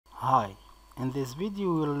Hi, in this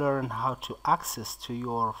video we'll learn how to access to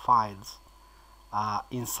your files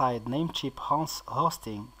inside Namecheap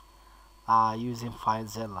hosting using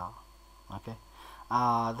filezilla. Okay.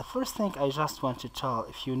 The first thing I just want to tell,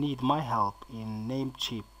 if you need my help in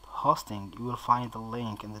Namecheap hosting, you will find the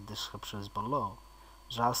link in the descriptions below.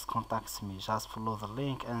 Just contact me, just follow the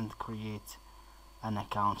link and create an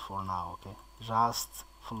account for now. Okay, just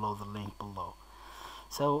follow the link below.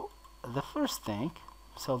 So the first thing,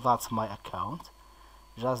 so that's my account.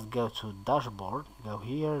 Just go to dashboard, go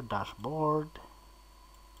here, dashboard.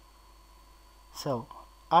 So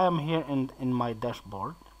I am here in my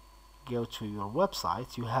dashboard. Go to your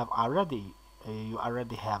website. You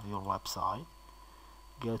already have your website.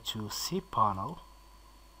 Go to Cpanel,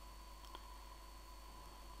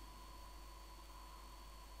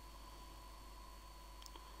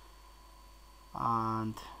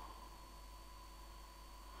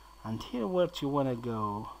 and here where you want to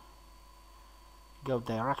go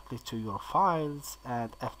directly to your files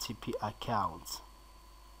and FTP accounts.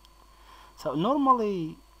 So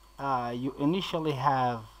normally you initially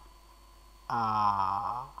have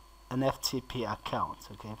an FTP account.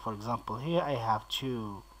 Okay, for example here I have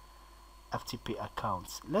 2 FTP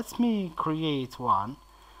accounts. Let me create one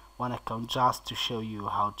account just to show you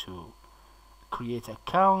how to create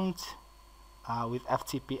account with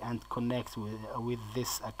FTP and connect with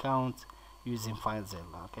this account using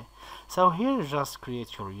filezilla. Okay, so here just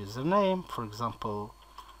create your username. For example,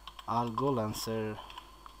 I'll go answer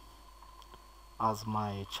as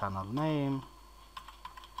my channel name.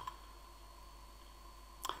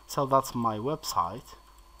 So that's my website.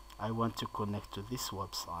 I want to connect to this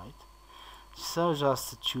website. So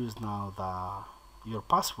just choose now your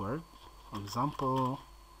password. For example,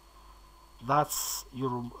 that's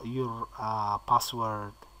your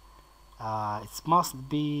password. It must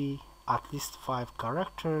be at least 5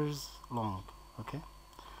 characters long. Okay,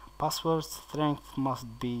 password strength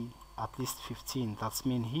must be at least 15. That's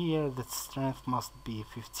mean here the strength must be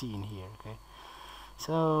 15 here. Okay,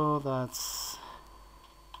 so that's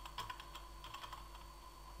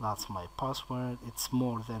my password. It's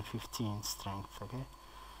more than 15 strength. Okay,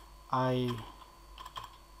 I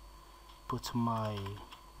put my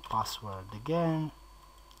password again,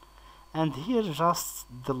 and here just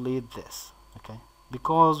delete this. Okay,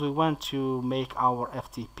 because we want to make our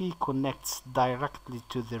FTP connects directly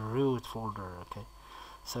to the root folder. Okay,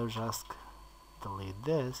 so just delete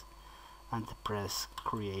this and press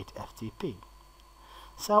create FTP.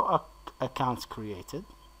 So account created.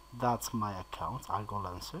 That's my account. I'll go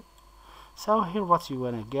answer. So here what you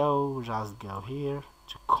want to go, just go here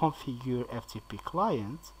to configure FTP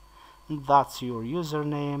client, and that's your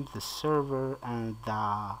username, the server, and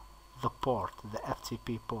the port, the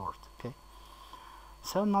FTP port. Okay,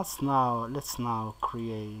 so let's now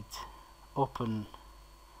open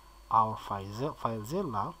our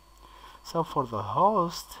filezilla. So for the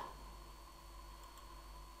host,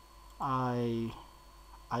 I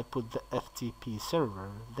put the FTP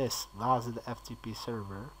server. That's the FTP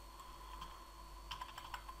server.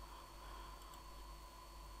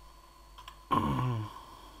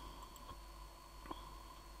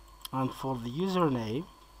 And for the username,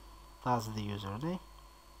 that's the username.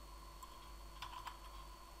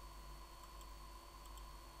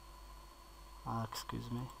 Excuse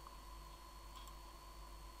me.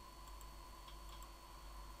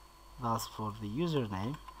 That's for the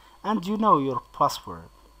username, and you know your password.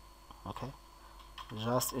 Okay,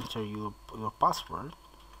 just enter your password,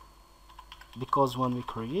 because when we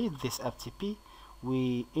create this FTP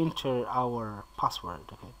we enter our password.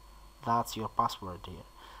 Okay, that's your password here,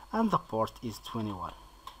 and the port is 21.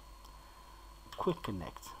 Quick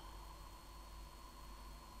connect.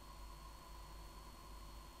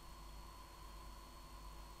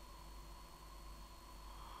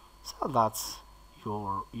 So that's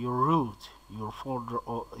your root, your folder,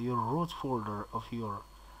 or your root folder of your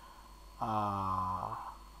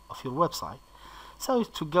website. So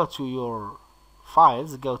to go to your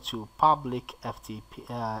files, go to public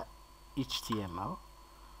FTP HTML.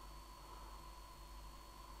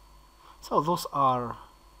 So those are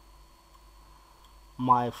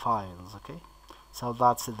my files. Okay, so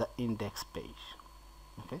that's the index page.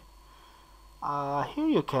 Okay, here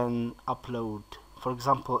you can upload. For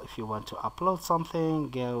example, if you want to upload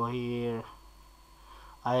something, go here.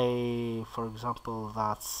 For example,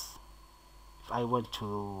 that's if I want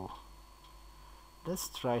to, let's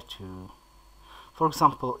try to, for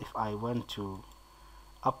example, if I want to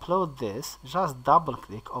upload this, just double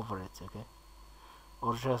click over it. Okay,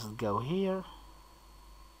 or just go here.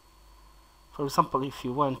 For example, if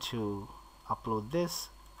you want to upload this,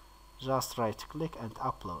 just right click and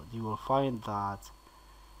upload. You will find that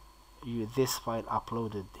this file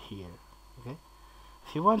uploaded here. Okay,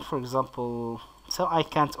 if you want, for example, so I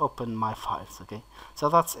can't open my files. Okay, so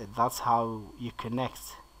that's it. That's how you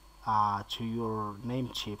connect to your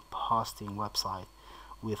Namecheap hosting website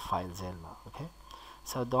with filezilla. Okay,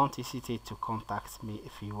 so don't hesitate to contact me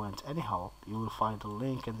if you want any help. You will find a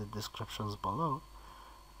link in the descriptions below,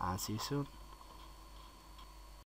 and see you soon.